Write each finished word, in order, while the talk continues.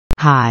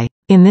Hi.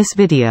 In this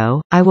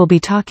video, I will be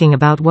talking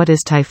about what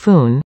is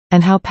typhoon,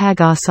 and how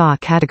Pag-asa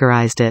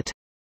categorized it.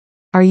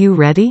 Are you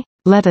ready?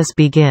 Let us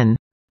begin.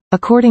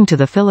 According to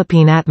the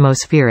Philippine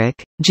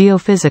Atmospheric,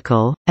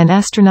 Geophysical, and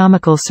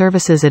Astronomical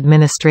Services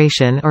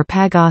Administration or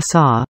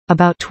Pag-asa,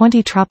 about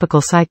 20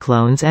 tropical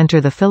cyclones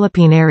enter the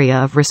Philippine area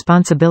of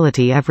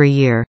responsibility every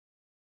year.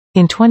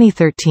 In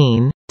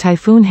 2013,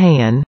 Typhoon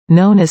Haiyan,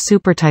 known as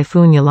Super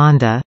Typhoon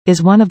Yolanda,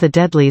 is one of the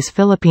deadliest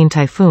Philippine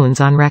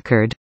typhoons on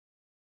record.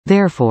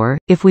 Therefore,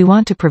 if we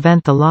want to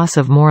prevent the loss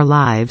of more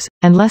lives,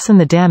 and lessen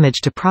the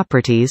damage to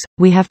properties,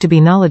 we have to be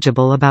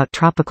knowledgeable about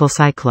tropical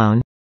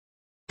cyclone.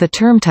 The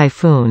term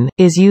typhoon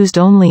is used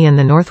only in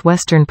the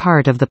northwestern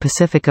part of the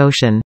Pacific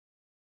Ocean.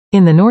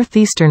 In the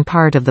northeastern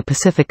part of the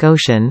Pacific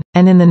Ocean,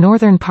 and in the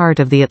northern part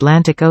of the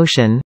Atlantic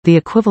Ocean, the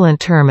equivalent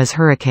term is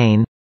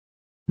hurricane.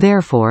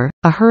 Therefore,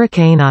 a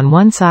hurricane on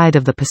one side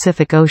of the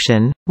Pacific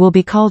Ocean will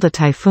be called a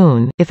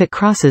typhoon if it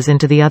crosses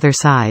into the other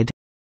side.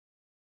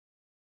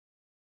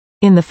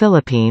 In the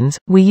Philippines,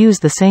 we use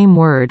the same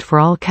word for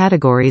all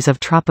categories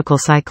of tropical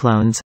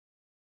cyclones.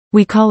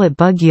 We call it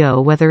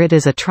bagyo whether it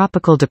is a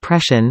tropical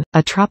depression,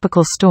 a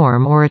tropical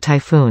storm or a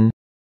typhoon.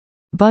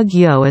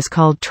 Bagyo is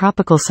called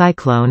tropical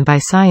cyclone by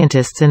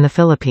scientists in the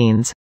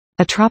Philippines.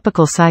 A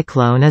tropical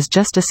cyclone is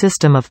just a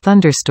system of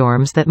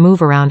thunderstorms that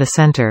move around a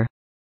center.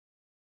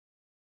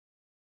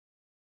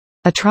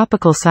 A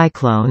tropical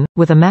cyclone,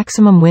 with a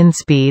maximum wind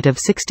speed of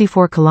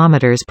 64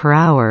 km per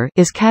hour,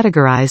 is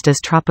categorized as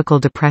tropical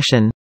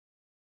depression.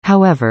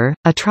 However,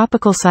 a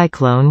tropical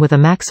cyclone with a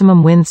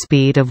maximum wind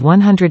speed of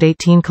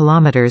 118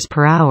 km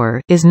per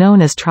hour is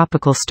known as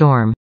tropical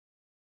storm.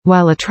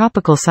 While a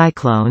tropical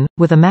cyclone,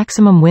 with a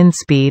maximum wind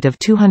speed of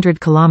 200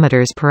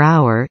 km per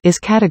hour is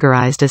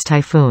categorized as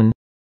typhoon.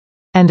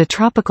 And a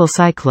tropical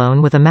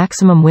cyclone with a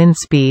maximum wind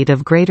speed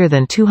of greater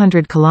than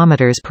 200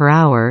 km per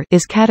hour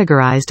is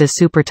categorized as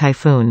super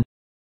typhoon.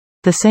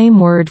 The same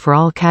word for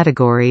all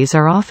categories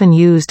are often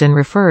used and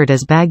referred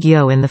as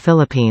bagyo in the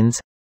Philippines.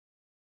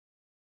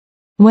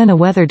 When a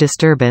weather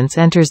disturbance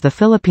enters the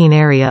Philippine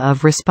Area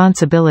of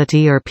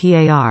Responsibility or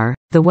PAR,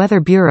 the Weather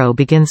Bureau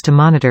begins to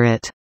monitor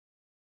it.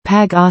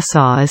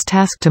 Pag-asa is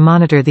tasked to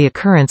monitor the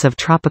occurrence of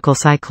tropical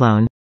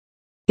cyclone.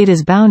 It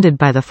is bounded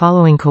by the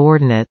following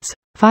coordinates: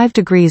 5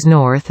 degrees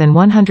north and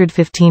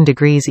 115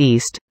 degrees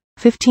east,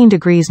 15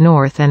 degrees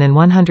north and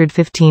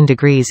 115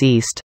 degrees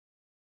east,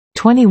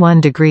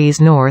 21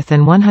 degrees north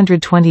and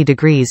 120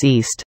 degrees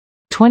east,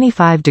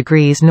 25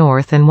 degrees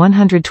north and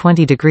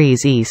 120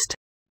 degrees east,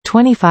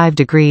 25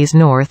 degrees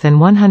north and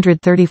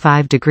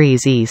 135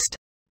 degrees east,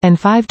 and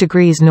 5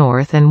 degrees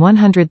north and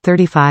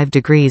 135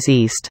 degrees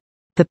east.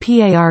 The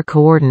PAR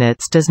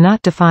coordinates does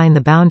not define the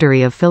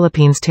boundary of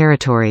Philippines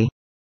territory.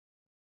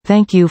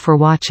 Thank you for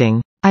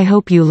watching. I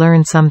hope you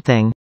learned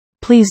something.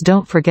 Please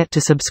don't forget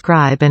to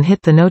subscribe and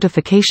hit the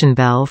notification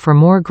bell for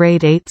more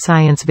grade 8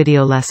 science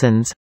video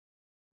lessons.